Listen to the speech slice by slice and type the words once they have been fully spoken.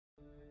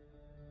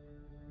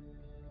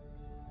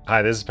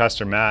Hi, this is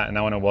Pastor Matt, and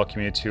I want to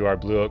welcome you to our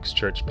Blue Oaks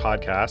Church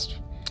podcast.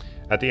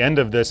 At the end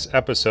of this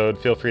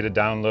episode, feel free to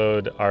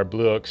download our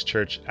Blue Oaks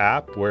Church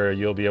app, where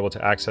you'll be able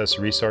to access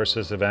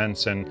resources,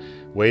 events, and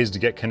ways to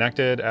get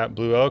connected at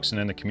Blue Oaks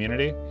and in the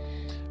community.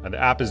 The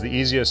app is the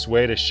easiest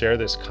way to share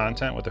this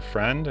content with a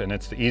friend, and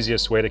it's the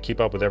easiest way to keep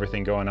up with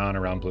everything going on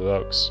around Blue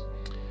Oaks.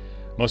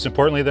 Most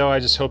importantly, though, I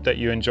just hope that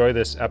you enjoy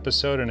this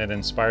episode and it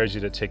inspires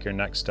you to take your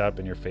next step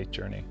in your faith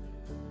journey.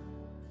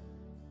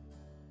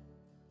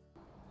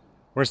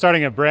 We're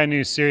starting a brand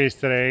new series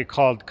today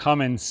called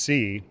Come and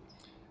See,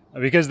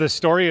 because the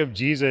story of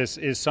Jesus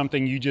is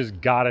something you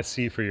just gotta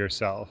see for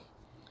yourself.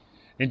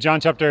 In John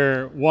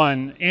chapter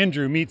 1,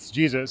 Andrew meets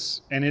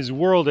Jesus and his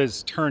world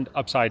is turned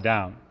upside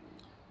down.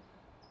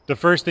 The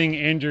first thing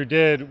Andrew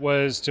did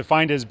was to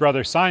find his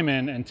brother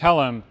Simon and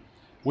tell him,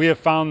 "We have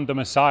found the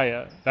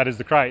Messiah," that is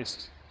the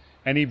Christ,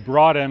 and he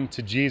brought him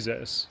to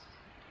Jesus.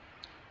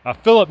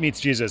 Philip meets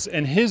Jesus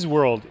and his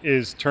world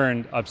is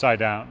turned upside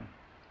down.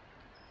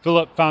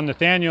 Philip found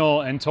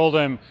Nathanael and told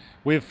him,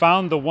 "We've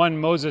found the one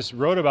Moses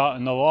wrote about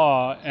in the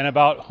law and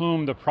about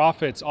whom the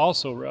prophets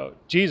also wrote,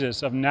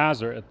 Jesus of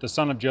Nazareth, the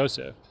son of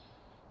Joseph."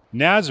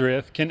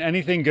 "Nazareth, can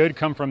anything good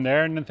come from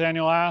there?"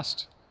 Nathanael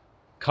asked.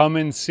 "Come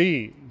and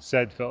see,"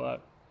 said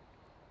Philip.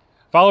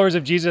 Followers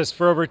of Jesus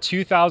for over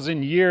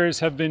 2,000 years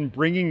have been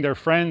bringing their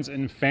friends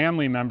and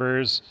family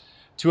members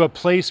to a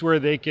place where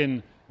they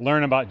can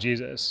learn about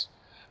Jesus.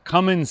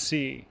 Come and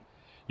see.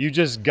 You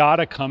just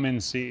gotta come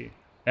and see.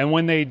 And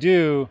when they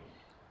do,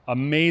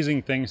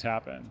 amazing things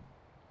happen.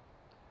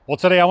 Well,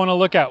 today I want to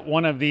look at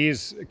one of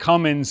these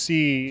come and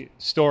see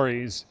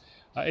stories.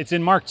 It's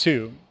in Mark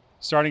 2,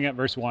 starting at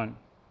verse 1.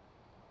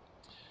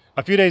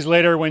 A few days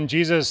later, when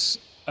Jesus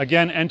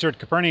again entered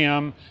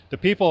Capernaum, the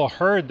people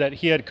heard that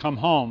he had come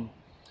home.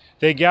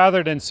 They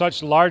gathered in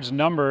such large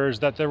numbers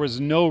that there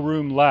was no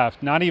room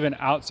left, not even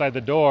outside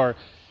the door,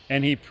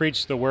 and he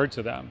preached the word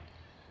to them.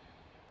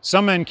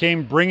 Some men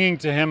came bringing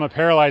to him a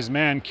paralyzed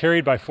man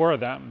carried by 4 of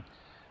them.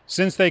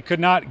 Since they could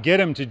not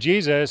get him to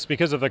Jesus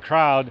because of the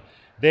crowd,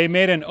 they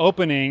made an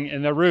opening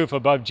in the roof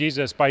above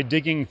Jesus by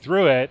digging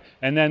through it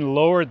and then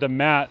lowered the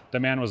mat the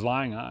man was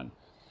lying on.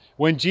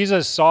 When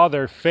Jesus saw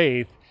their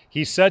faith,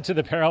 he said to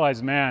the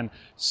paralyzed man,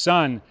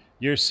 "Son,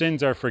 your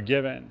sins are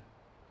forgiven."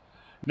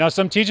 Now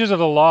some teachers of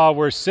the law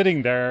were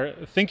sitting there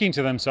thinking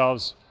to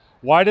themselves,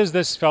 "Why does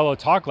this fellow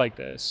talk like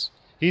this?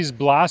 He's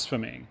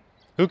blaspheming.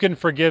 Who can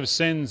forgive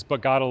sins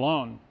but God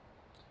alone?"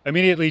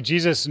 Immediately,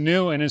 Jesus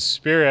knew in his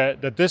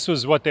spirit that this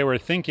was what they were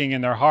thinking in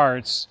their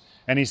hearts,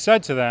 and he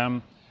said to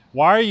them,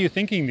 "Why are you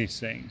thinking these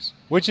things?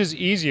 Which is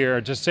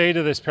easier, to say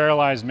to this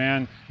paralyzed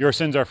man, 'Your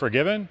sins are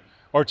forgiven,'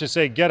 or to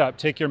say, 'Get up,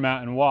 take your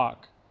mat and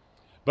walk'?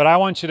 But I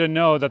want you to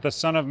know that the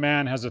Son of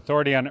Man has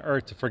authority on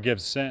earth to forgive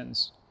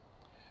sins."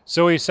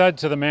 So he said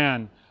to the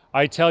man,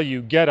 "I tell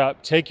you, get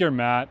up, take your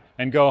mat,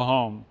 and go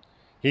home."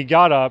 He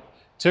got up,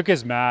 took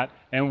his mat,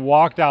 and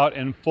walked out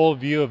in full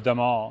view of them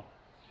all.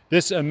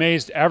 This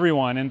amazed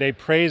everyone, and they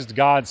praised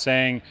God,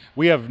 saying,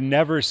 "We have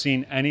never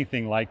seen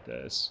anything like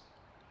this."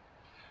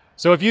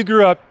 So if you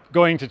grew up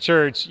going to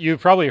church,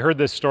 you've probably heard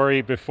this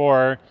story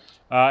before.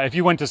 If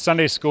you went to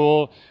Sunday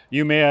school,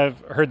 you may have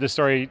heard this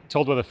story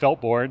told with a felt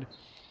board.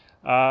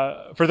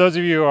 For those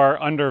of you who are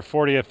under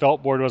 40, a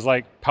felt board was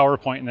like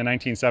PowerPoint in the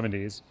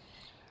 1970s.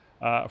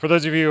 For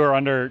those of you who are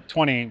under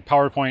 20,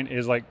 PowerPoint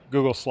is like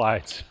Google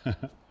Slides.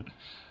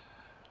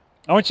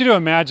 I want you to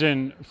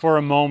imagine for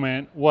a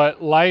moment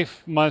what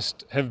life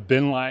must have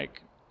been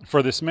like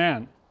for this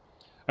man.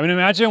 I mean,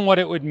 imagine what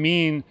it would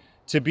mean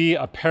to be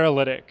a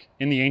paralytic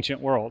in the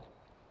ancient world.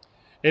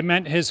 It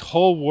meant his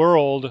whole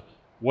world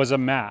was a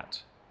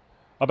mat,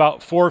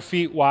 about 4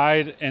 feet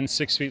wide and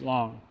 6 feet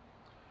long.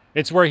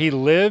 It's where he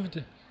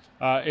lived.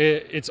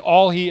 It's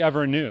all he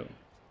ever knew.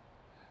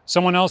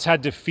 Someone else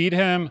had to feed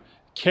him,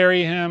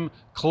 carry him,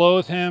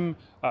 clothe him,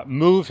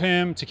 move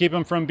him to keep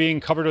him from being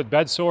covered with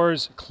bed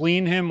sores,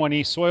 clean him when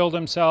he soiled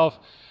himself.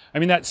 I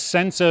mean, that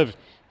sense of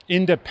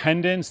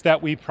independence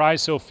that we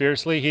prize so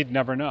fiercely, he'd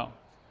never know.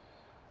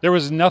 There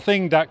was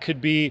nothing that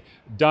could be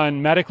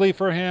done medically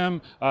for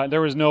him.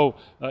 There was no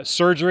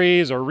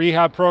surgeries or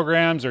rehab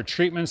programs or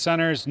treatment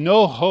centers,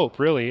 no hope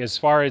really as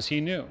far as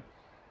he knew.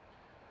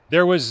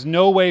 There was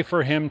no way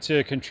for him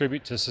to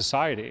contribute to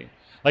society.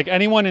 Like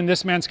anyone in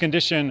this man's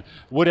condition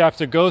would have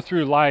to go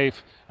through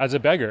life as a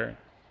beggar.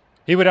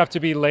 He would have to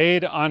be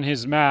laid on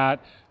his mat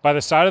by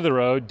the side of the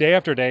road day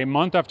after day,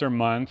 month after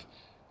month,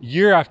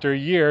 year after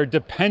year,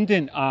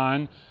 dependent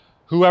on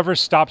whoever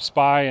stops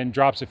by and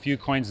drops a few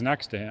coins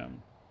next to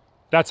him.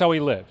 That's how he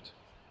lived.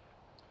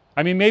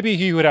 I mean, maybe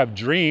he would have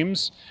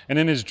dreams, and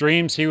in his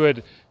dreams he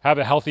would have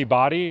a healthy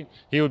body.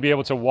 He would be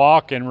able to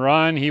walk and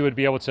run. He would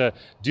be able to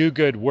do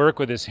good work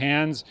with his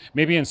hands.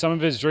 Maybe in some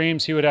of his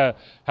dreams he would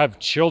have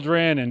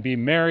children and be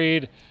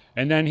married,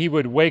 and then he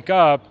would wake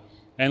up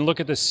and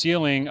look at the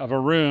ceiling of a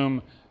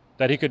room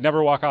that he could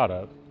never walk out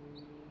of.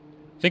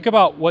 Think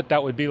about what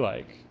that would be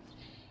like.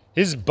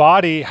 His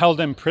body held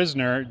him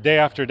prisoner day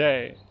after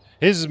day.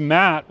 His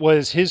mat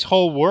was his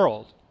whole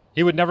world.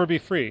 He would never be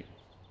free.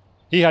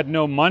 He had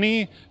no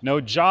money, no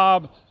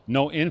job,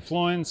 no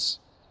influence.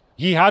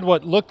 He had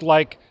what looked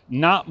like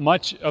not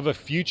much of a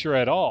future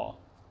at all.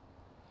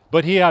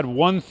 But he had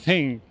one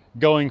thing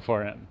going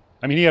for him.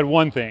 He had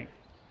one thing.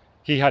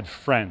 He had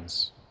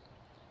friends.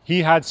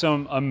 He had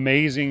some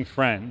amazing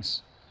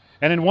friends.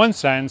 And in one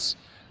sense,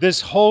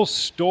 this whole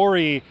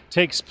story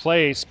takes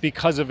place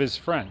because of his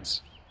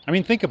friends.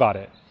 Think about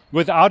it.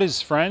 Without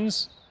his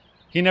friends,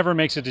 he never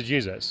makes it to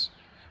Jesus.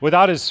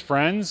 Without his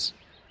friends,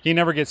 he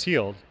never gets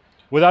healed.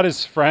 Without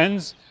his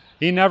friends,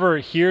 he never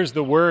hears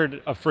the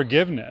word of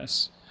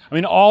forgiveness.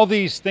 All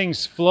these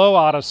things flow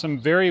out of some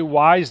very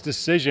wise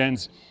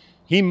decisions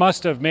he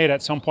must have made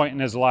at some point in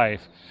his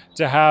life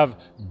to have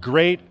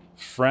great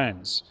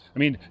friends.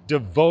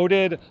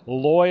 Devoted,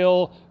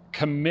 loyal,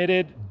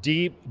 committed,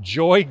 deep,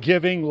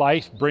 joy-giving,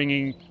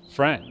 life-bringing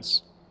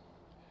friends.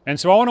 And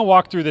so I want to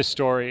walk through this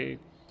story,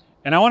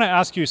 and I want to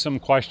ask you some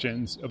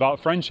questions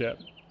about friendship.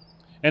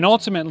 And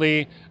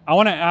ultimately, I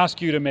want to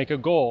ask you to make a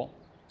goal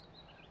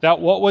that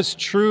what was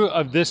true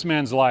of this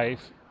man's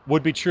life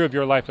would be true of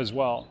your life as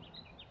well.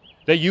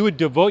 That you would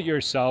devote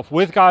yourself,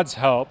 with God's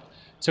help,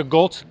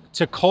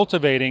 to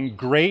cultivating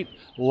great,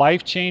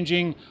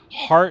 life-changing,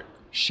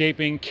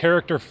 heart-shaping,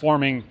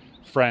 character-forming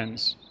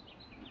friends.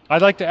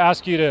 I'd like to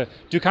ask you to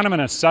do kind of an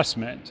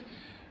assessment.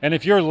 And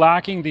if you're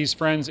lacking these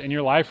friends in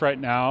your life right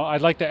now,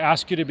 I'd like to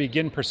ask you to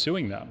begin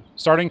pursuing them,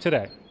 starting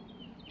today.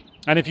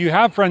 And if you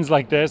have friends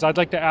like this, I'd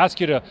like to ask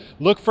you to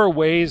look for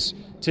ways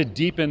to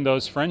deepen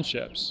those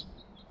friendships.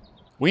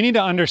 We need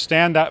to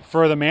understand that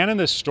for the man in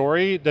this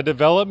story, the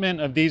development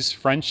of these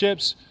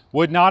friendships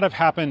would not have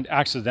happened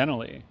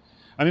accidentally.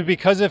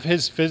 Because of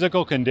his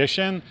physical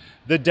condition,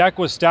 the deck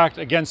was stacked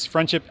against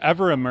friendship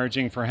ever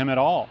emerging for him at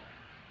all.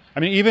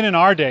 Even in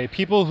our day,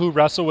 people who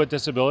wrestle with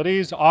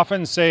disabilities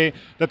often say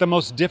that the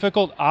most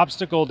difficult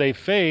obstacle they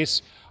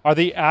face are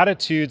the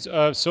attitudes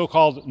of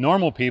so-called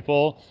normal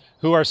people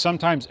who are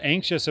sometimes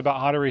anxious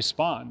about how to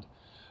respond.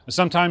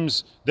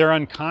 Sometimes they're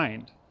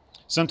unkind.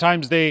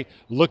 Sometimes they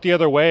look the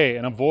other way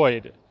and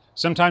avoid.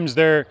 Sometimes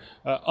they're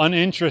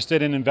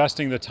uninterested in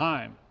investing the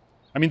time.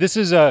 This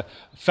is a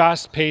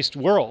fast-paced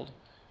world,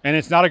 and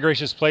it's not a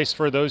gracious place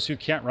for those who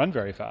can't run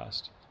very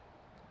fast.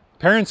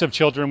 Parents of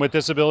children with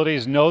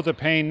disabilities know the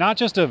pain, not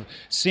just of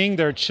seeing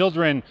their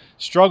children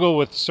struggle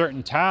with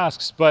certain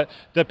tasks, but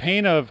the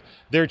pain of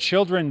their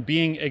children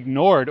being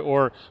ignored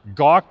or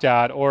gawked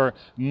at or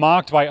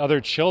mocked by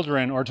other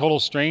children or total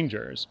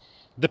strangers.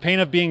 The pain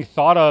of being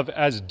thought of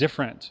as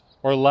different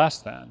or less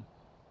than.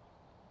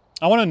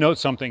 I want to note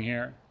something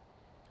here.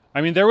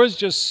 There was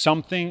just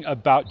something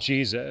about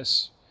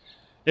Jesus.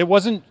 It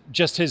wasn't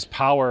just his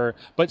power,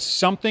 but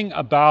something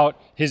about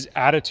his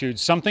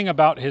attitude, something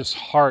about his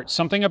heart,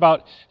 something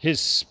about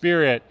his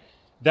spirit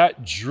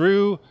that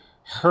drew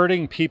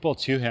hurting people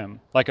to him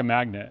like a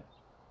magnet.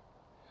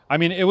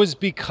 It was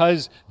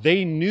because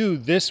they knew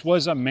this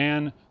was a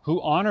man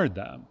who honored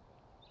them,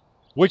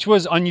 which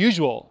was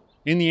unusual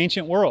in the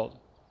ancient world.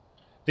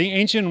 The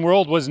ancient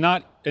world was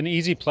not an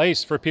easy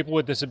place for people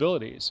with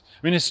disabilities.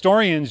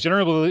 Historians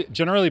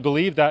generally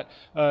believe that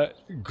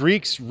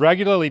Greeks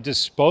regularly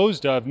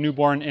disposed of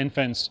newborn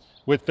infants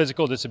with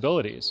physical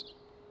disabilities.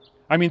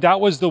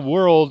 That was the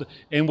world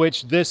in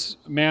which this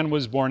man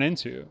was born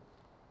into.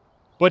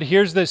 But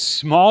here's this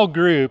small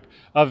group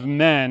of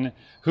men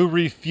who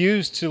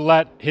refused to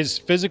let his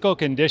physical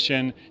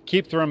condition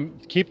keep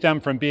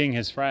them from being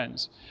his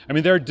friends.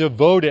 They're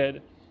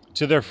devoted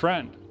to their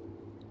friend.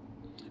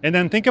 And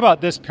then think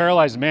about this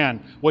paralyzed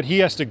man, what he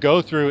has to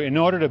go through in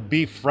order to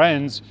be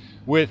friends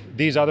with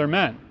these other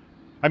men.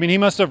 He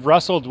must have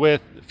wrestled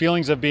with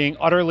feelings of being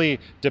utterly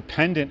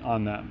dependent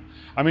on them.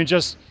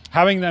 Just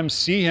having them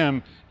see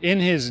him in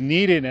his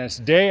neediness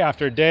day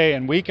after day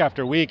and week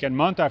after week and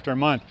month after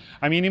month.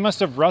 He must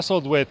have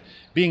wrestled with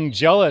being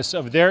jealous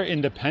of their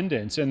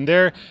independence and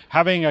their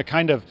having a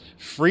kind of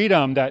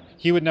freedom that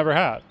he would never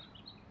have.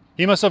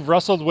 He must have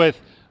wrestled with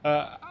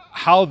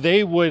how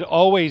they would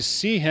always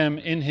see him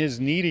in his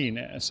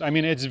neediness.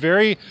 It's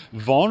very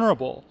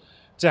vulnerable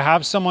to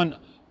have someone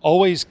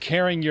always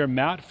carrying your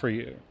mat for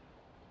you.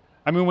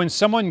 When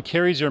someone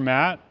carries your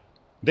mat,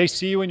 they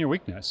see you in your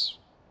weakness.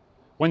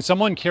 When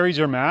someone carries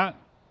your mat,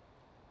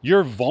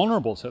 you're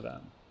vulnerable to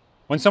them.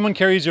 When someone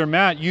carries your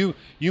mat, you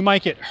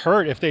might get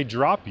hurt if they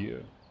drop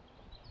you.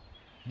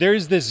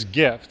 There's this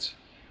gift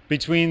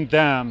between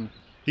them,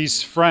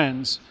 these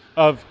friends,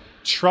 of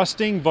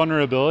trusting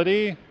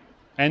vulnerability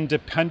and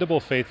dependable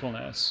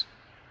faithfulness.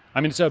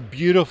 It's a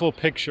beautiful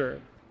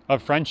picture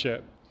of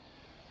friendship.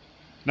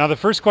 Now, the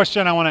first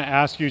question I want to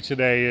ask you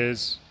today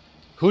is,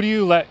 who do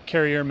you let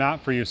carry your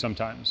mat for you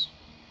sometimes?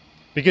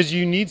 Because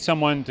you need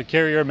someone to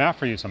carry your mat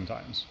for you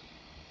sometimes.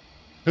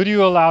 Who do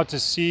you allow to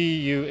see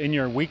you in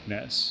your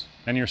weakness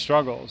and your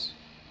struggles?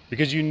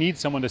 Because you need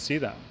someone to see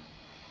them.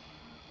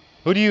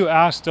 Who do you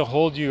ask to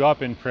hold you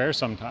up in prayer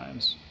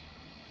sometimes?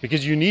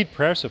 Because you need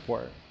prayer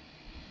support.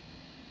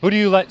 Who do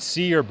you let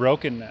see your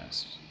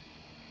brokenness?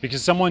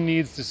 Because someone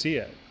needs to see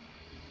it.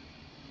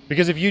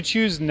 Because if you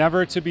choose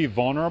never to be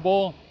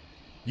vulnerable,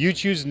 you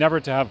choose never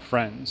to have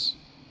friends.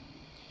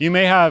 You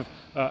may have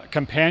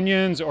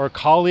companions or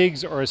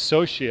colleagues or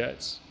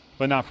associates,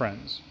 but not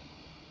friends.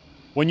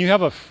 When you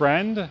have a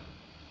friend,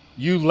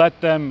 you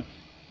let them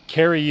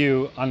carry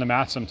you on the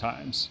mat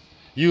sometimes.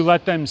 You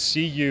let them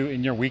see you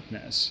in your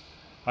weakness.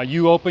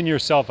 You open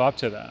yourself up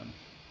to them.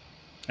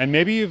 And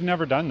maybe you've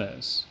never done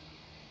this.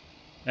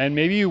 And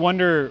maybe you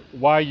wonder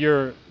why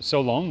you're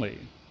so lonely.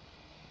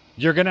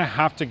 You're gonna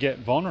have to get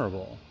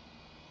vulnerable.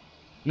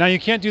 Now, you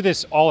can't do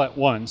this all at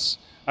once.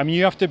 I mean,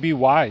 you have to be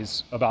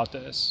wise about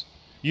this.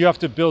 You have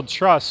to build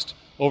trust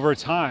over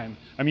time.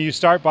 I mean, you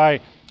start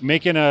by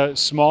making a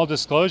small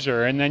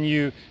disclosure and then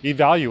you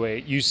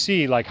evaluate. You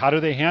see, like, how do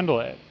they handle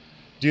it?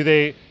 Do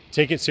they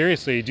take it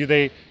seriously? Do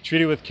they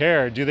treat it with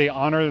care? Do they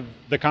honor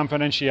the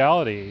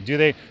confidentiality? Do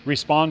they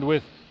respond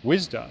with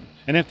wisdom?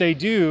 And if they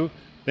do,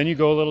 then you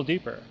go a little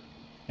deeper.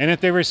 And if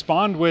they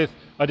respond with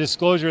a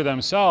disclosure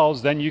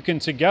themselves, then you can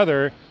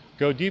together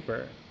go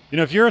deeper. You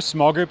know, if you're a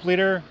small group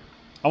leader,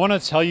 I want to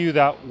tell you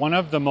that one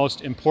of the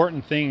most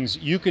important things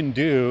you can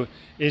do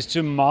is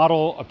to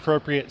model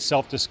appropriate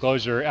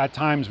self-disclosure at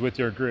times with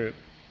your group.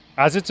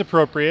 As it's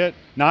appropriate,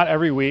 not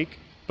every week,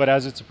 but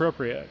as it's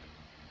appropriate.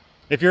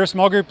 If you're a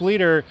small group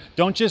leader,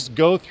 don't just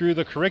go through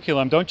the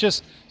curriculum, don't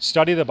just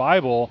study the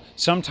Bible.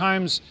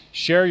 Sometimes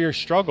share your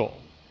struggle,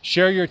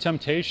 share your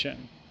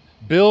temptation.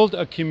 Build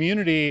a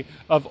community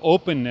of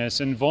openness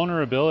and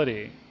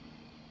vulnerability.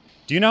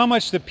 Do you know how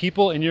much the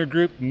people in your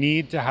group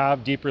need to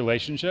have deep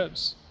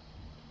relationships?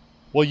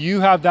 Well,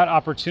 you have that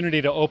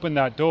opportunity to open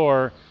that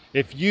door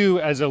if you,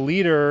 as a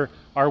leader,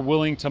 are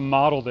willing to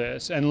model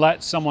this and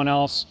let someone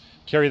else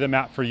carry the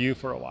mat for you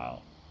for a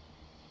while.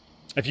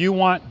 If you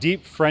want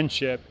deep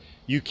friendship,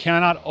 you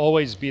cannot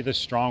always be the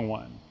strong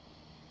one.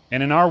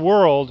 And in our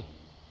world,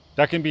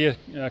 that can be a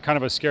kind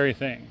of a scary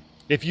thing.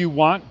 If you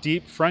want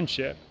deep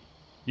friendship,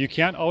 you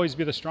can't always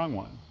be the strong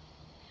one.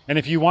 And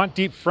if you want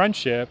deep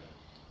friendship,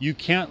 you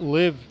can't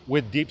live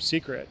with deep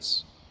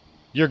secrets.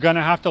 You're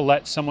gonna have to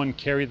let someone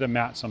carry the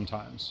mat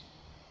sometimes.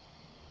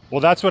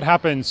 Well, that's what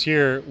happens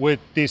here with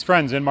these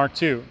friends in Mark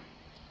 2.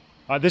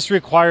 This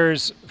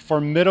requires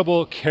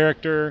formidable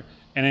character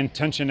and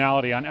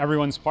intentionality on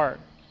everyone's part.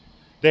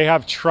 They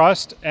have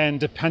trust and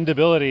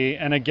dependability,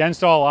 and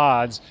against all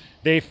odds,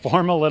 they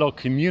form a little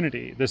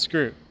community, this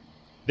group.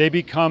 They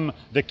become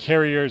the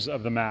carriers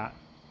of the mat.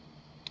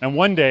 And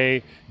one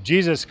day,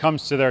 Jesus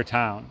comes to their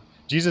town.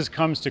 Jesus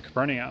comes to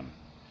Capernaum.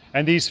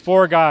 And these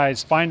four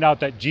guys find out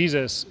that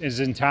Jesus is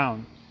in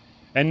town.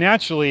 And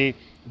naturally,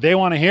 they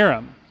want to hear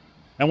him.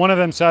 And one of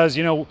them says,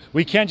 you know,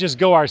 we can't just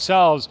go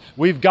ourselves.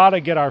 We've got to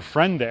get our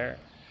friend there,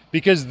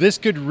 because this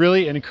could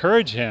really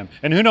encourage him.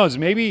 And who knows,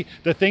 maybe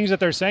the things that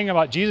they're saying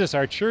about Jesus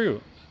are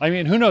true. I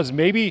mean, who knows,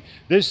 maybe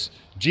this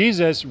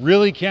Jesus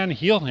really can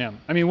heal him.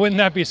 I mean, wouldn't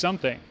that be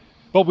something?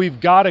 But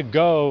we've got to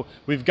go.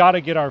 We've got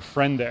to get our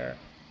friend there.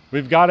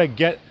 We've got to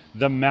get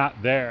the mat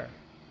there.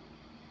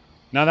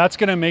 Now, that's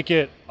going to make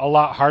it a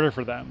lot harder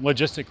for them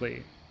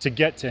logistically to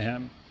get to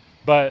him,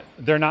 but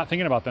they're not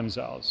thinking about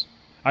themselves.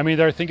 I mean,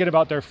 they're thinking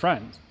about their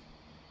friends.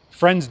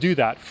 Friends do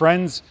that.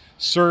 Friends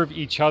serve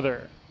each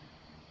other.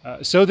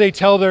 So they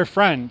tell their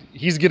friend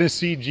he's going to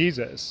see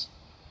Jesus.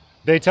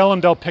 They tell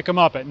him they'll pick him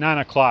up at 9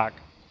 o'clock.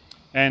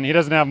 And he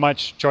doesn't have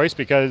much choice,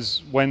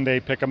 because when they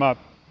pick him up,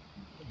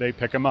 they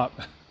pick him up.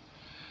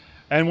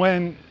 And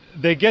when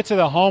they get to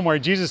the home where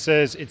Jesus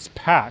is, it's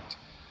packed,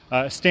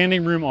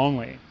 standing room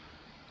only.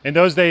 In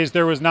those days,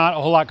 there was not a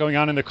whole lot going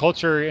on in the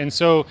culture. And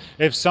so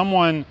if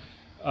someone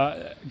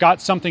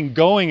got something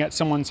going at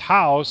someone's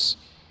house,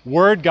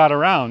 word got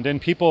around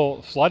and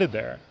people flooded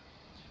there.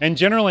 And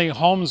generally,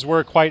 homes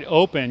were quite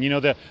open. You know,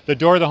 the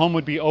door of the home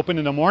would be open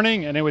in the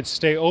morning and it would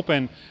stay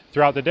open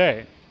throughout the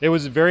day. It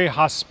was a very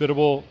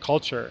hospitable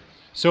culture.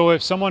 So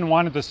if someone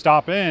wanted to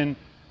stop in,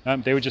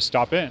 they would just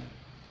stop in.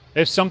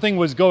 If something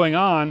was going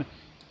on,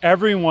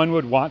 everyone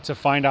would want to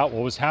find out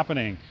what was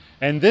happening.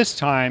 And this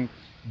time,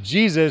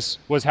 Jesus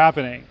was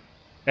happening,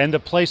 and the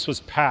place was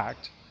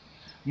packed.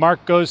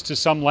 Mark goes to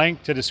some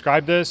length to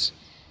describe this.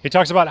 He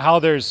talks about how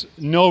there's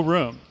no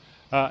room,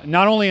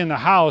 not only in the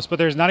house, but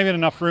there's not even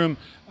enough room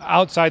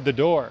outside the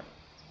door.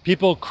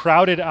 People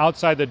crowded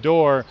outside the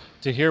door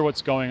to hear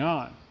what's going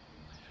on.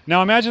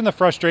 Now imagine the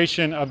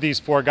frustration of these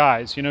four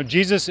guys. You know,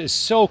 Jesus is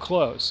so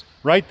close,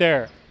 right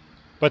there,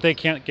 but they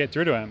can't get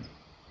through to him.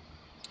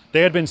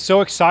 They had been so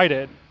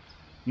excited,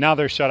 now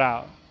they're shut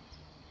out.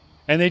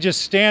 And they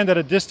just stand at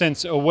a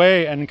distance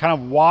away and kind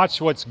of watch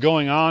what's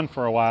going on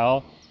for a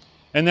while.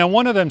 And then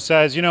one of them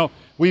says, you know,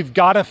 we've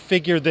got to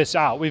figure this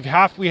out. We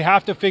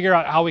have to figure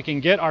out how we can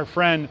get our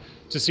friend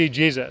to see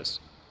Jesus.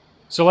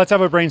 So let's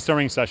have a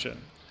brainstorming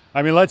session.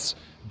 I mean, let's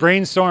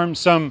brainstorm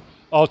some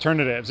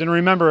alternatives. And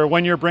remember,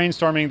 when you're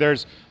brainstorming,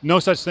 there's no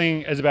such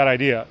thing as a bad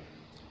idea.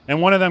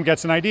 And one of them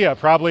gets an idea,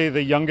 probably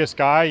the youngest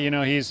guy, you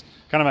know, he's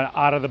kind of an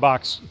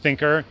out-of-the-box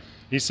thinker.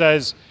 He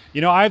says, you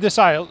know, I have this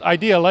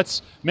idea,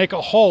 let's make a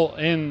hole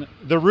in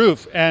the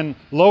roof and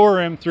lower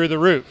him through the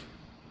roof.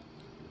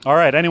 All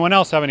right, anyone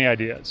else have any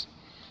ideas?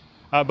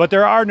 But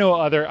there are no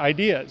other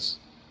ideas.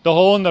 The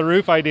hole in the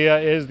roof idea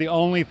is the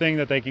only thing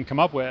that they can come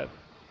up with.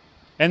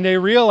 And they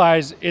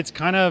realize it's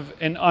kind of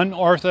an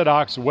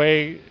unorthodox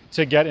way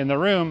to get in the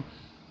room,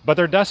 but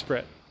they're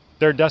desperate.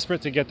 They're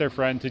desperate to get their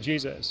friend to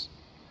Jesus.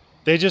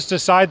 They just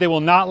decide they will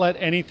not let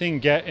anything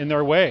get in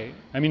their way.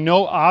 I mean,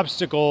 no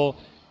obstacle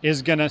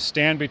is going to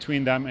stand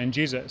between them and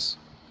Jesus.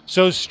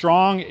 So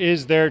strong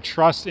is their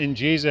trust in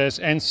Jesus,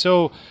 and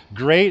so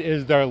great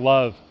is their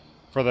love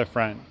for their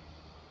friend.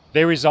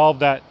 They resolve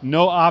that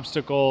no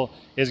obstacle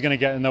is going to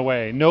get in the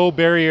way. No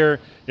barrier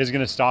is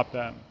going to stop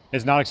them.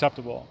 It's not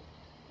acceptable.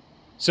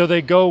 So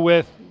they go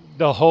with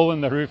the hole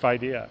in the roof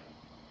idea.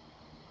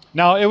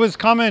 Now, it was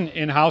common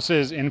in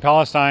houses in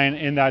Palestine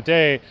in that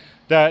day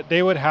that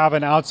they would have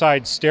an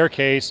outside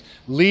staircase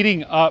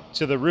leading up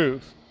to the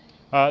roof.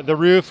 The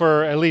roof,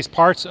 or at least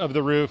parts of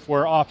the roof,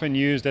 were often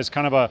used as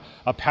kind of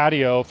a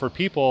patio for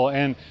people,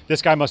 and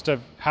this guy must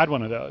have had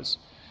one of those.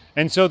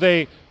 And so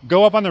they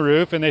go up on the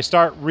roof and they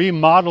start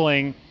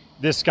remodeling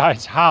this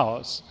guy's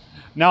house.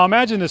 Now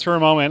imagine this for a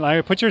moment.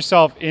 Like, put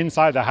yourself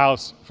inside the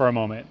house for a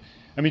moment.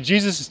 I mean,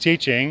 Jesus is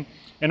teaching,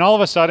 and all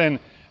of a sudden,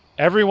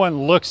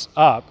 everyone looks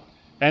up,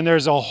 and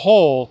there's a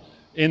hole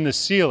in the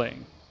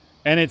ceiling.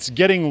 And it's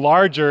getting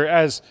larger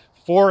as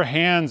 4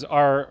 hands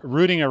are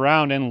rooting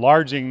around,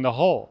 enlarging the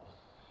hole.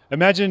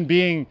 Imagine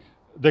being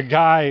the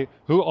guy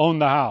who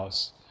owned the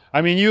house.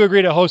 I mean, you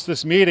agree to host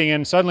this meeting,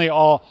 and suddenly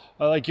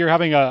you're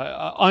having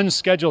a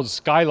unscheduled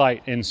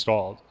skylight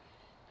installed.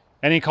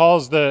 And he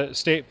calls the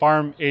State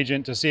Farm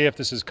agent to see if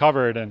this is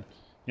covered. And,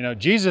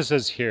 Jesus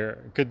is here.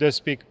 Could this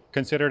be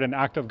considered an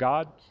act of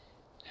God?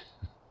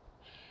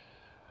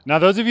 Now,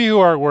 those of you who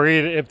are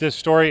worried if this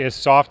story is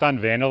soft on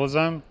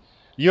vandalism,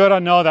 you ought to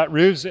know that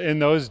roofs in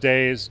those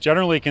days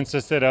generally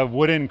consisted of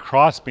wooden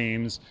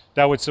crossbeams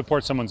that would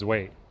support someone's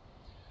weight.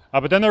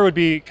 But then there would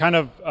be kind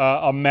of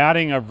a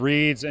matting of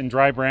reeds and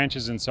dry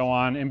branches and so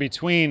on in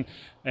between.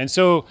 And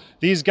so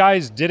these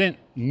guys didn't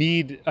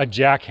need a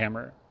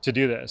jackhammer to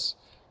do this.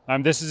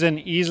 This is an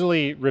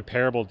easily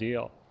repairable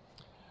deal.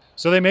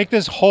 So they make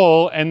this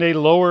hole and they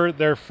lower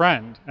their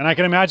friend. And I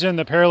can imagine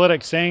the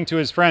paralytic saying to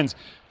his friends,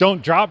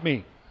 "Don't drop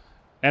me."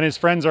 And his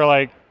friends are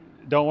like,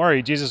 "Don't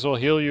worry, Jesus will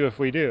heal you if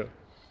we do."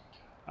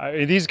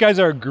 These guys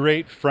are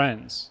great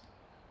friends.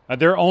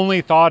 Their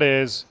only thought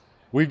is,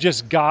 we've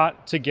just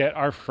got to get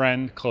our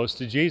friend close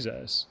to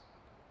Jesus.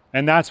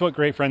 And that's what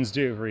great friends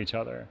do for each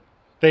other.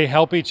 They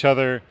help each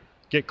other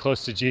get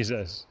close to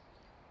Jesus.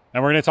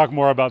 And we're going to talk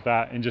more about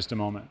that in just a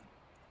moment.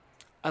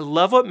 I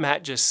love what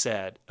Matt just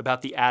said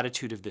about the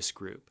attitude of this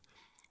group.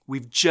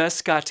 We've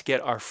just got to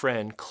get our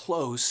friend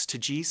close to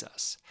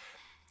Jesus.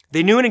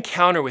 They knew an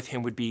encounter with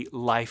him would be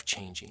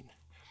life-changing.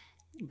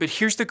 But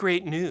here's the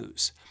great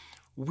news.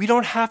 We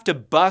don't have to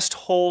bust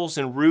holes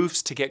in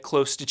roofs to get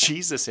close to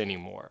Jesus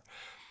anymore.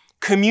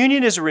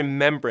 Communion is a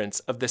remembrance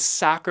of the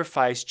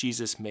sacrifice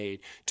Jesus made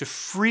to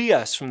free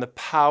us from the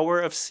power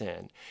of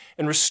sin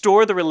and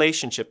restore the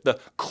relationship, the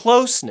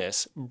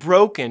closeness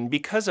broken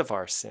because of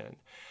our sin.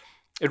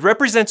 It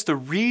represents the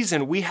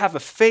reason we have a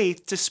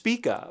faith to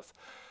speak of.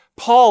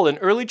 Paul, an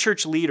early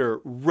church leader,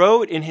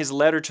 wrote in his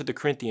letter to the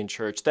Corinthian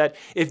church that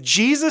if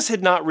Jesus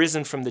had not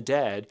risen from the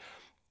dead,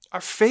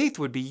 our faith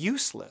would be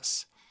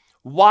useless.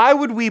 Why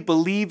would we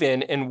believe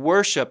in and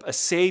worship a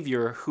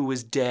Savior who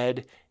was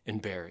dead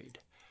and buried?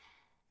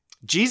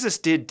 Jesus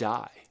did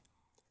die.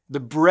 The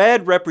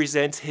bread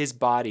represents his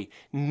body,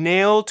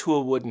 nailed to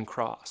a wooden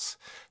cross.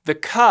 The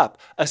cup,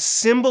 a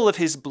symbol of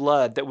his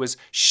blood that was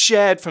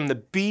shed from the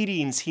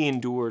beatings he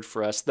endured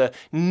for us, the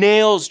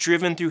nails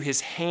driven through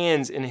his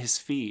hands and his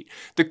feet,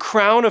 the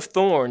crown of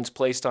thorns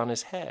placed on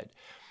his head.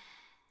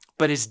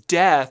 But his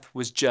death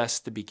was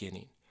just the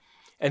beginning.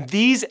 And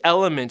these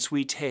elements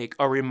we take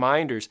are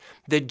reminders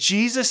that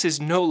Jesus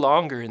is no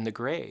longer in the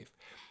grave.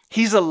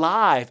 He's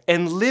alive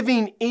and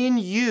living in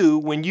you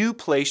when you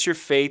place your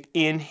faith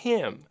in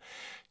him.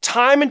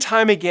 Time and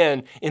time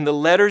again in the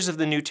letters of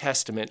the New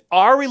Testament,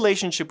 our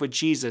relationship with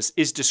Jesus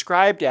is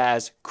described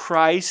as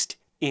Christ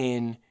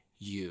in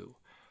you.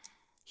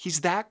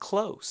 He's that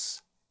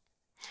close.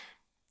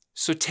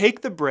 So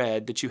take the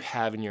bread that you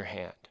have in your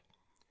hand,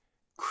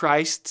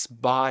 Christ's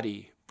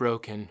body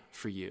broken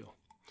for you,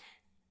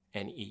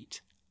 and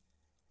eat.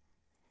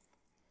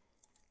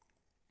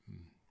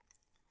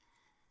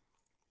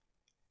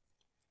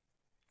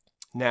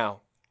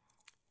 Now,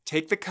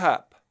 take the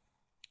cup,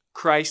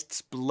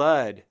 Christ's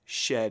blood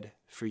shed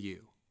for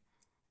you,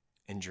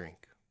 and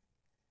drink.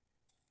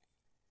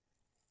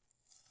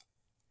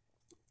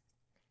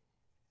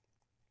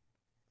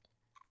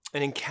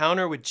 An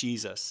encounter with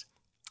Jesus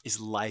is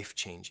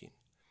life-changing.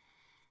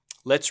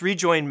 Let's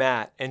rejoin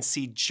Matt and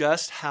see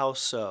just how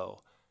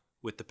so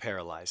with the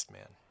paralyzed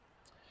man.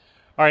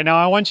 All right, now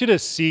I want you to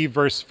see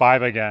verse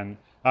 5 again.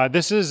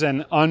 This is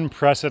an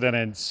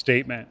unprecedented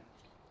statement.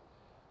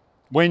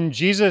 When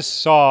Jesus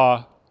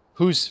saw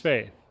whose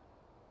faith?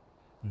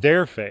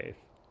 Their faith.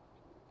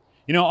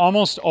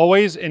 Almost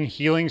always in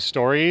healing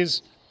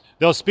stories,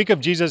 they'll speak of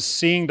Jesus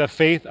seeing the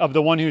faith of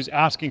the one who's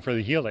asking for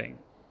the healing.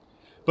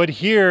 But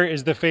here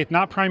is the faith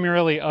not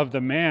primarily of the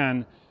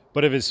man,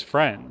 but of his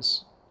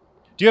friends.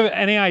 Do you have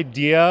any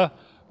idea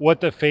what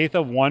the faith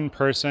of one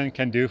person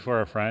can do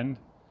for a friend?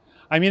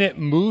 I mean, it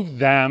moved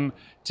them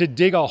to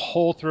dig a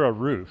hole through a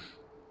roof.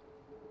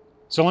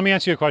 So let me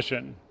ask you a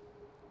question.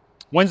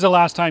 When's the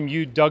last time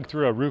you dug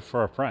through a roof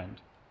for a friend?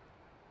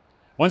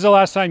 When's the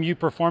last time you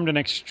performed an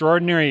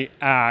extraordinary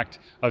act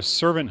of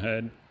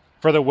servanthood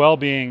for the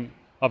well-being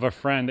of a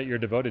friend that you're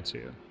devoted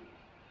to?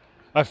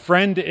 A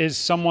friend is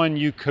someone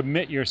you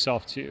commit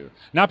yourself to,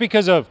 not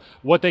because of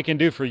what they can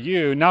do for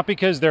you, not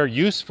because they're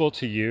useful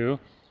to you,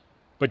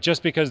 but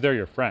just because they're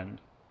your friend.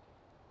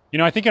 You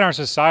know, I think in our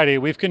society,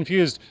 we've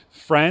confused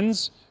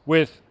friends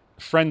with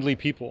friendly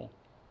people.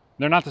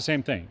 They're not the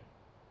same thing.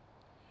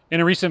 In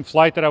a recent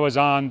flight that I was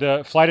on,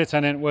 the flight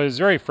attendant was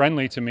very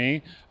friendly to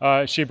me.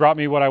 She brought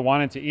me what I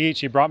wanted to eat.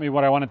 She brought me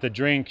what I wanted to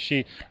drink.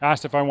 She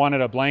asked if I wanted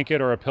a blanket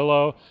or a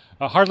pillow.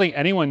 Hardly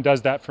anyone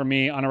does that for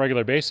me on a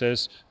regular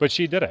basis, but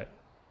she did it.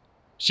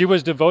 She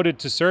was devoted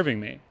to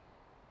serving me.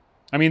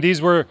 I mean, these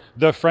were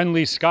the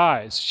friendly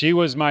skies. She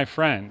was my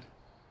friend.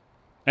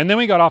 And then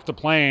we got off the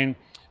plane,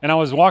 and I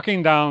was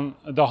walking down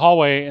the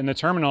hallway in the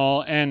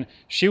terminal, and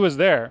she was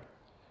there.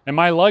 And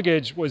my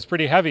luggage was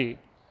pretty heavy.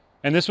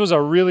 And this was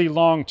a really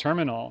long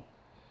terminal.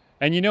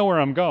 And you know where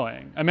I'm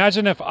going.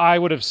 Imagine if I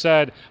would have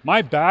said,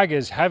 my bag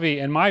is heavy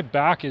and my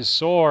back is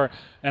sore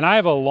and I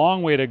have a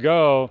long way to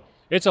go.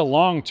 It's a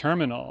long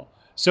terminal.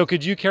 So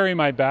could you carry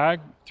my bag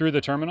through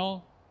the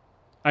terminal?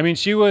 I mean,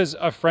 she was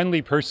a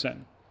friendly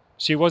person.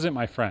 She wasn't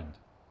my friend.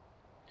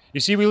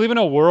 You see, we live in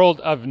a world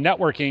of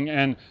networking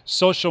and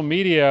social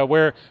media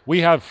where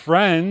we have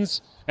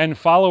friends and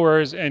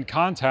followers and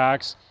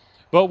contacts,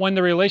 but when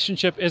the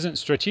relationship isn't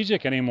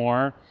strategic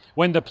anymore,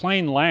 when the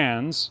plane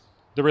lands,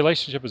 the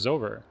relationship is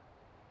over.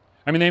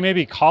 I mean, they may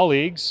be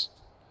colleagues,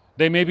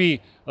 they may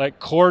be like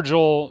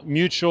cordial,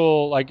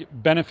 mutual, like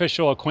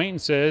beneficial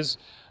acquaintances.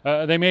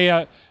 They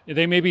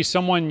may be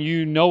someone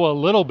you know a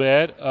little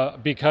bit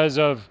because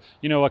of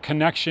a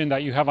connection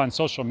that you have on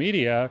social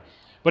media,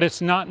 but it's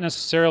not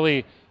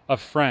necessarily a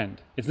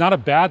friend. It's not a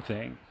bad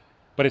thing,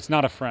 but it's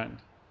not a friend.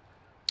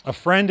 A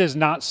friend is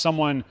not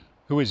someone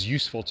who is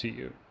useful to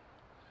you.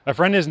 A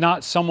friend is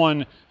not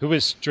someone who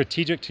is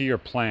strategic to your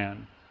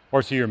plan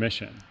or to your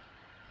mission.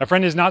 A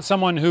friend is not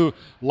someone who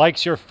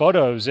likes your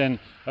photos and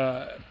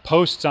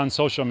posts on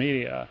social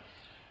media.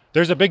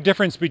 There's a big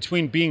difference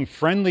between being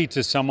friendly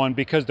to someone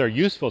because they're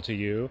useful to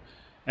you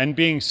and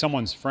being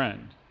someone's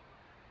friend.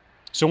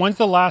 So when's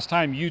the last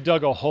time you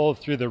dug a hole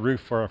through the roof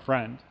for a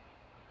friend?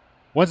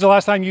 When's the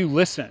last time you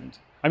listened?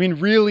 I mean,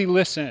 really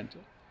listened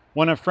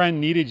when a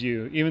friend needed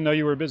you, even though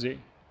you were busy?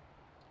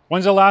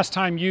 When's the last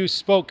time you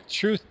spoke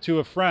truth to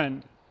a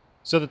friend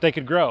so that they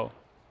could grow,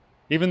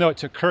 even though it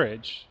took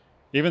courage,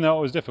 even though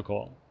it was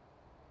difficult?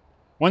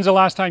 When's the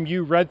last time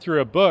you read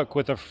through a book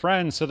with a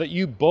friend so that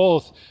you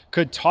both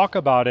could talk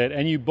about it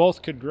and you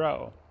both could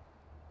grow?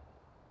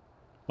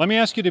 Let me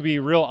ask you to be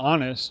real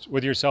honest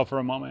with yourself for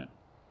a moment.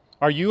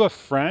 Are you a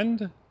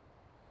friend,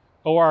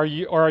 or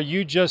are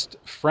you just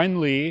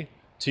friendly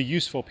to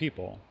useful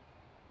people?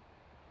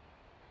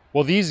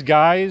 Well, these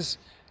guys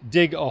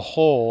dig a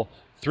hole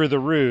through the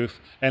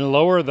roof and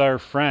lower their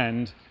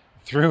friend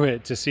through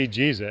it to see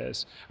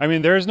Jesus. I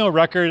mean, there's no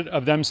record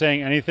of them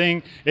saying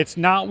anything. It's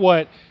not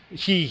what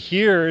he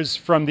hears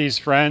from these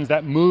friends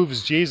that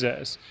moves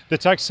Jesus. The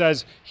text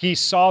says he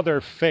saw their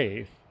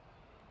faith.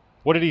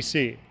 What did he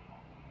see?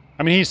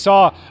 I mean, he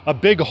saw a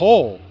big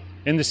hole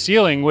in the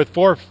ceiling with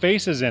 4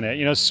 faces in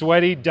it,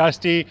 sweaty,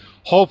 dusty,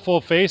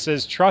 hopeful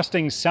faces,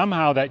 trusting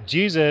somehow that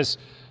Jesus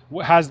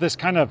has this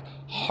kind of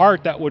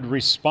heart that would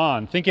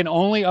respond, thinking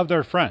only of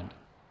their friend.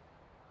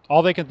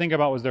 All they could think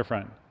about was their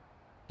friend.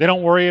 They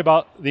don't worry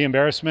about the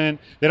embarrassment.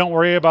 They don't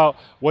worry about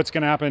what's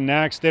going to happen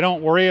next. They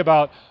don't worry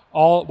about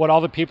what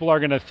all the people are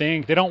going to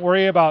think. They don't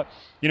worry about,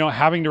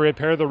 having to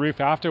repair the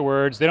roof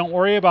afterwards. They don't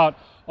worry about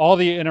all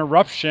the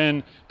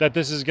interruption that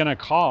this is going to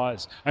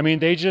cause. I mean,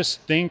 they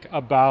just think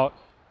about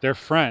their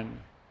friend.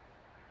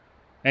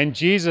 And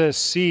Jesus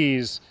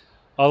sees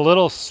a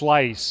little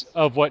slice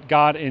of what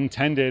God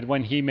intended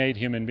when he made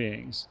human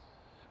beings.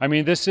 I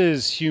mean, this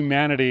is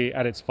humanity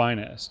at its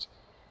finest.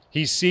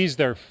 He sees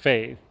their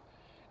faith,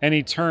 and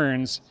he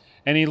turns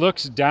and he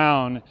looks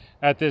down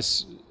at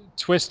this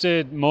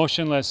twisted,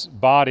 motionless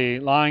body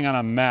lying on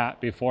a mat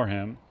before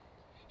him.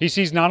 He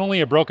sees not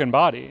only a broken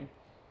body,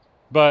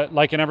 but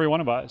like in every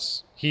one of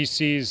us, he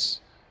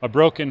sees a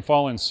broken,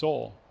 fallen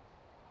soul.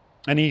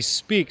 And he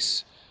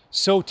speaks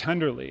so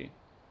tenderly,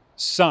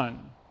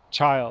 "Son,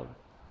 child,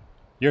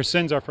 your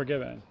sins are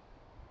forgiven."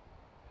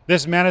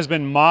 This man has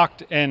been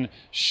mocked and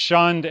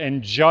shunned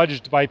and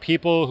judged by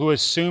people who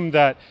assumed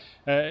that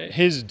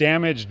his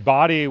damaged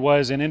body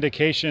was an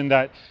indication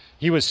that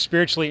he was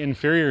spiritually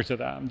inferior to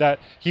them, that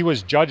he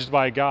was judged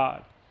by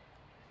God.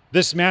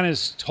 This man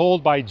is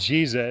told by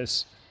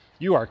Jesus,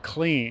 "You are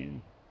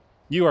clean,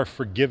 you are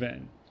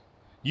forgiven,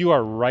 you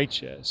are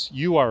righteous,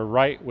 you are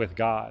right with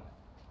God."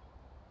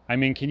 I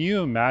mean, can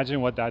you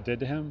imagine what that did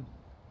to him?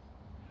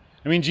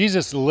 I mean,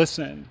 Jesus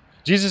listened.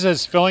 Jesus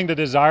is filling the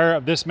desire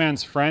of this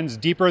man's friends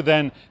deeper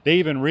than they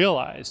even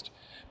realized.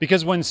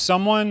 Because when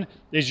someone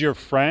is your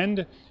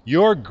friend,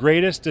 your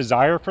greatest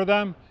desire for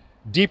them,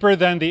 deeper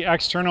than the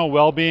external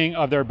well-being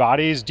of their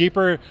bodies,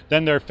 deeper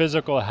than their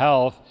physical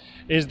health,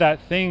 is that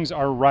things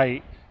are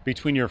right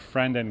between your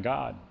friend and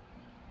God.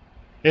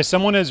 If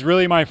someone is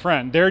really my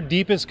friend, their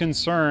deepest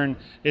concern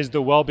is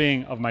the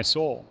well-being of my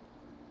soul.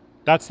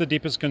 That's the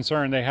deepest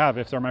concern they have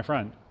if they're my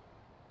friend.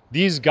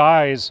 These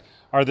guys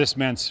are this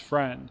man's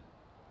friend.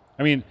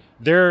 I mean,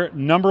 their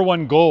number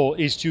one goal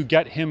is to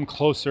get him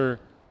closer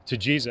to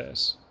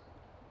Jesus.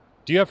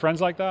 Do you have friends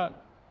like that?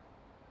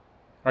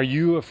 Are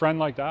you a friend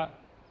like that?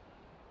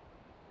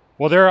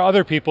 Well, there are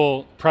other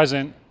people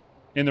present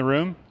in the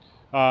room.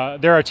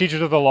 There are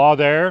teachers of the law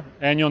there,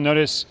 and you'll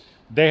notice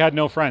they had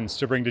no friends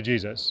to bring to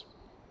Jesus.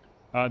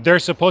 They're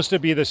supposed to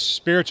be the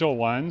spiritual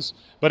ones,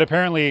 but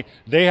apparently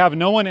they have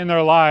no one in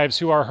their lives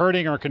who are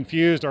hurting or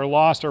confused or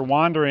lost or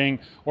wandering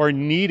or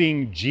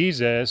needing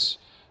Jesus.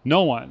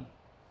 No one.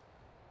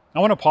 I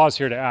want to pause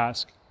here to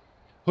ask,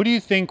 who do you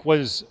think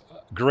was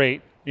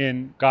great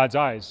in God's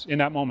eyes in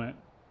that moment?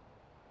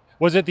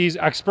 Was it these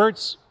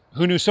experts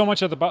who knew so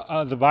much of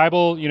the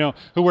Bible,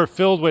 who were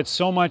filled with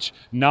so much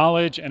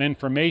knowledge and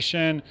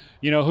information,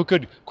 who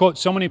could quote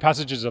so many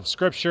passages of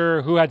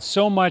Scripture, who had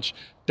so much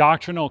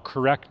doctrinal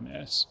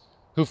correctness,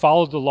 who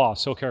followed the law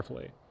so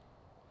carefully?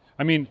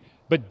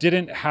 But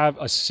didn't have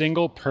a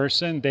single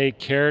person they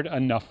cared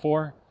enough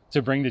for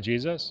to bring to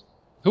Jesus?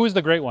 Who was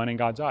the great one in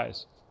God's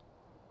eyes?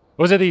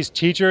 Was it these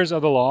teachers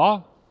of the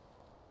law?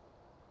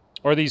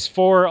 Or these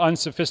 4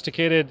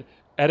 unsophisticated,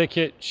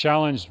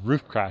 etiquette-challenged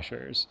roof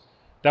crashers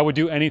that would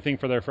do anything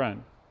for their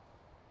friend?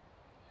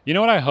 You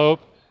know what I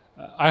hope?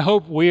 I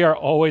hope we are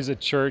always a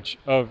church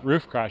of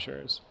roof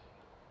crashers.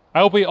 I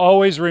hope we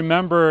always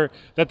remember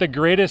that the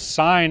greatest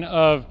sign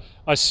of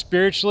a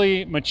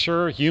spiritually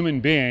mature human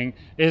being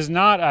is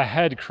not a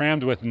head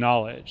crammed with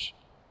knowledge.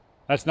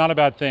 That's not a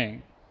bad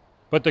thing.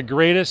 But the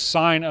greatest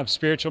sign of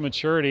spiritual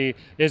maturity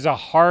is a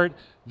heart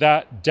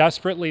that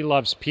desperately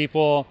loves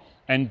people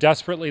and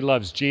desperately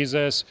loves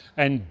Jesus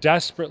and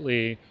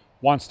desperately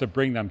wants to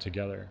bring them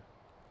together.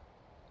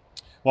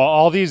 While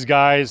all these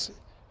guys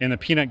in the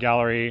peanut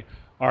gallery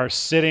are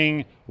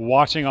sitting,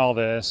 watching all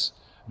this,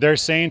 they're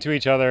saying to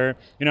each other,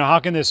 how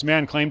can this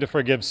man claim to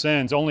forgive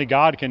sins? Only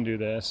God can do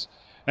this.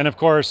 And of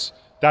course,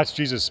 that's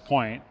Jesus'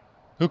 point.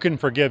 Who can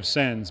forgive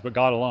sins but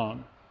God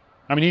alone?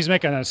 He's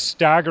making a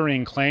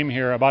staggering claim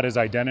here about his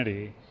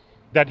identity,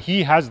 that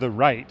he has the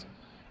right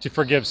to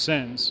forgive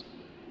sins,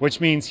 which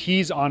means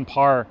he's on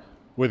par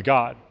with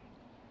God.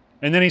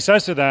 And then he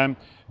says to them,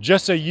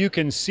 just so you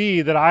can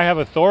see that I have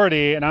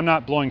authority and I'm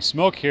not blowing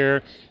smoke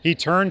here, he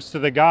turns to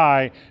the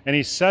guy and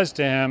he says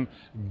to him,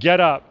 get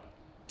up,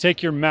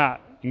 take your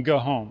mat and go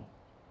home.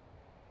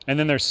 And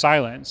then there's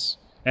silence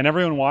and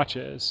everyone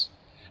watches.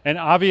 And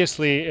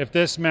obviously, if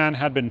this man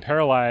had been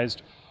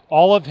paralyzed,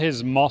 all of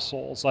his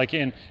muscles, like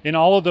in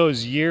all of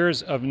those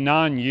years of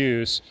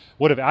non-use,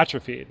 would have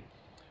atrophied.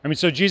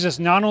 So Jesus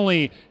not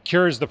only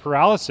cures the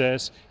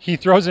paralysis, he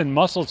throws in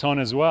muscle tone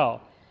as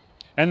well.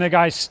 And the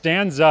guy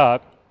stands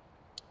up,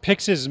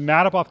 picks his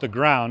mat up off the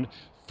ground,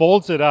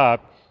 folds it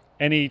up,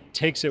 and he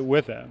takes it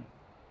with him.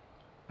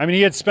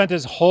 He had spent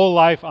his whole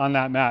life on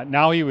that mat.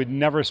 Now he would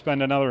never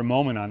spend another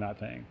moment on that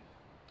thing.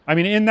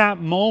 In that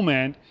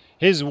moment,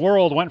 his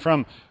world went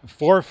from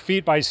 4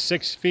 feet by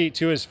 6 feet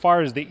to as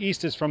far as the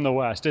east is from the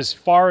west, as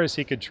far as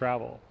he could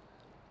travel.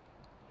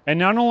 And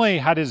not only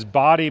had his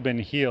body been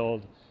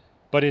healed,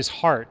 but his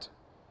heart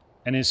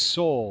and his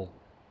soul,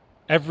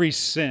 every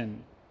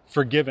sin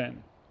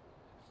forgiven.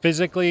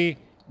 Physically,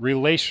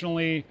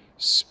 relationally,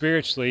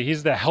 spiritually,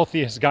 he's the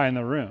healthiest guy in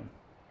the room.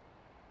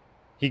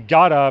 He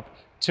got up,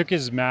 took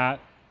his mat,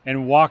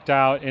 and walked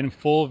out in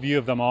full view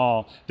of them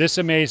all. This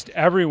amazed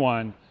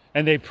everyone,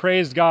 and they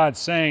praised God,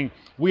 saying,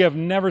 we have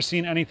never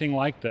seen anything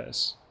like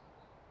this.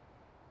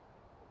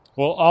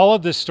 Well, all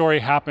of this story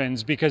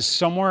happens because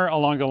somewhere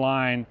along the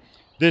line,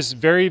 this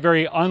very,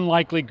 very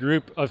unlikely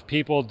group of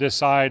people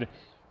decide,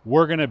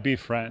 we're going to be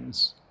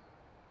friends.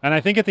 And I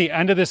think at the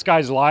end of this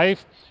guy's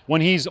life,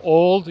 when he's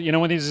old,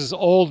 when he's this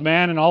old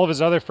man and all of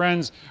his other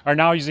friends are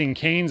now using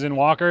canes and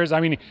walkers,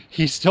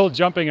 he's still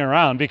jumping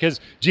around because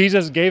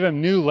Jesus gave him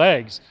new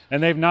legs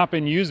and they've not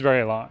been used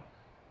very long.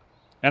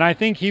 And I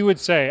think he would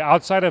say,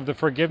 outside of the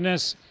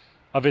forgiveness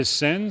of his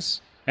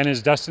sins and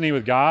his destiny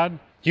with God,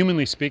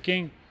 humanly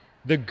speaking,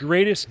 the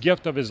greatest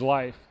gift of his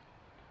life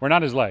were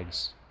not his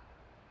legs,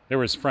 they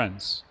were his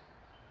friends.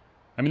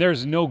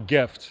 There's no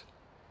gift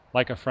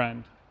like a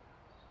friend.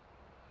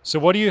 So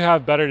what do you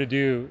have better to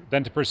do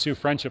than to pursue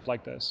friendship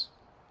like this?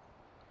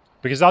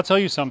 Because I'll tell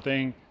you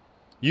something,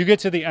 you get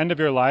to the end of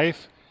your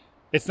life,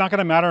 it's not going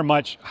to matter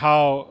much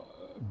how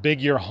big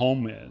your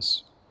home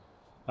is.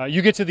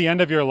 You get to the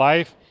end of your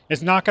life,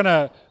 it's not going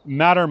to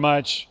matter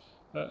much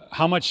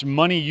how much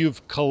money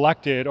you've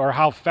collected or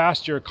how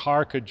fast your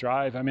car could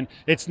drive.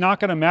 It's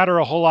not going to matter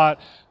a whole lot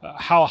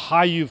how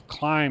high you've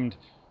climbed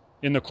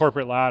in the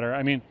corporate ladder.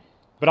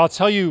 But I'll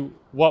tell you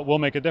what will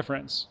make a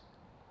difference.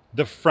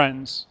 The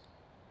friends.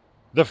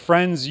 the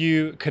friends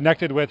you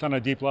connected with on a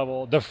deep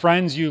level, the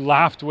friends you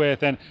laughed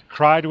with and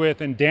cried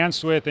with and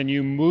danced with and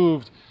you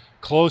moved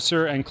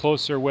closer and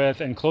closer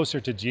with and closer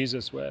to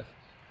Jesus with.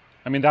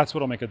 I mean, that's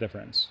what'll make a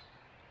difference.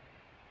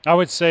 I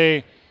would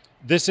say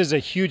this is a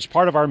huge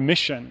part of our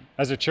mission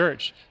as a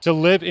church, to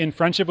live in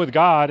friendship with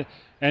God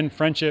and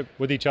friendship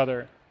with each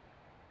other.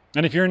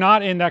 And if you're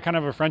not in that kind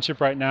of a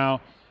friendship right now,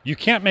 you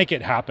can't make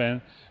it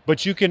happen,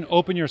 but you can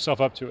open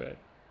yourself up to it.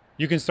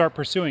 You can start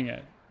pursuing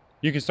it.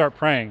 You can start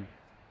praying.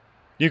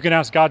 You can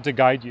ask God to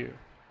guide you.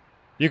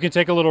 You can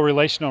take a little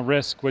relational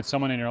risk with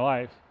someone in your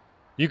life.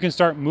 You can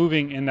start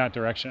moving in that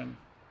direction.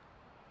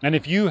 And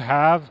if you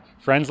have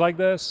friends like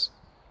this,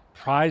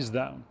 prize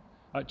them,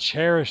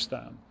 cherish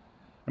them.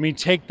 I mean,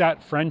 take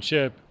that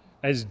friendship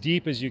as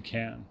deep as you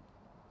can.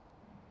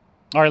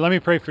 All right, let me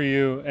pray for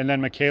you, and then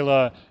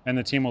Michaela and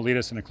the team will lead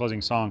us in a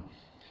closing song.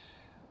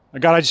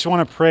 God, I just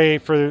want to pray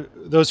for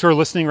those who are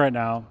listening right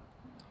now,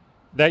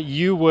 that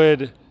you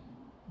would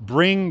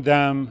bring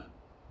them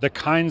the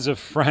kinds of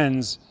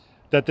friends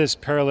that this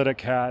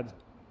paralytic had.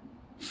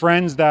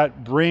 Friends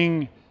that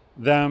bring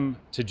them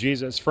to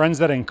Jesus. Friends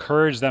that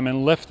encourage them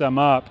and lift them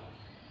up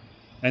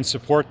and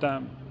support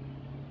them.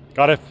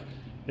 God,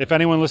 if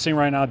anyone listening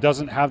right now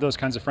doesn't have those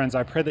kinds of friends,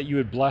 I pray that you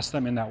would bless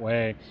them in that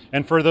way.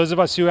 And for those of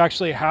us who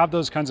actually have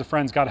those kinds of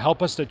friends, God,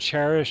 help us to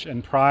cherish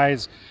and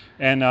prize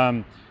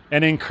and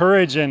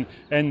encourage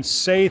and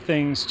say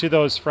things to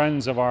those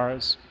friends of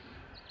ours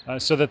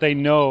so that they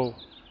know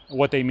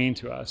what they mean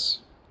to us.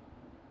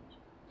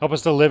 Help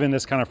us to live in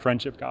this kind of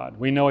friendship, God.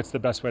 We know it's the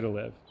best way to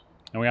live.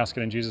 And we ask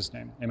it in Jesus'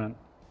 name. Amen.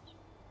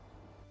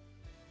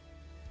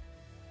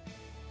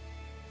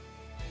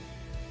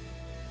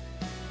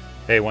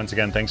 Hey, once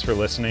again, thanks for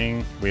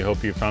listening. We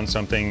hope you found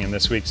something in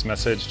this week's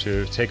message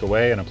to take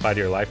away and apply to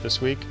your life this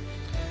week.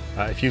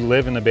 If you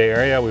live in the Bay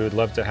Area, we would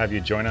love to have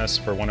you join us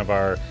for one of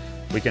our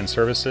weekend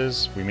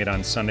services. We meet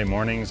on Sunday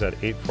mornings at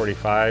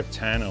 8:45,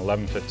 10, and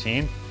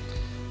 11:15.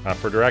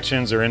 For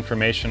directions or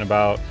information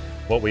about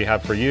what we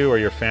have for you or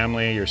your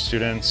family, your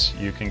students,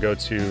 you can go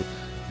to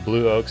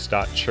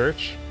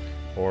blueoaks.church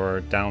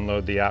or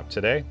download the app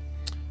today.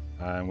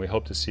 And we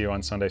hope to see you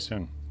on Sunday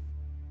soon.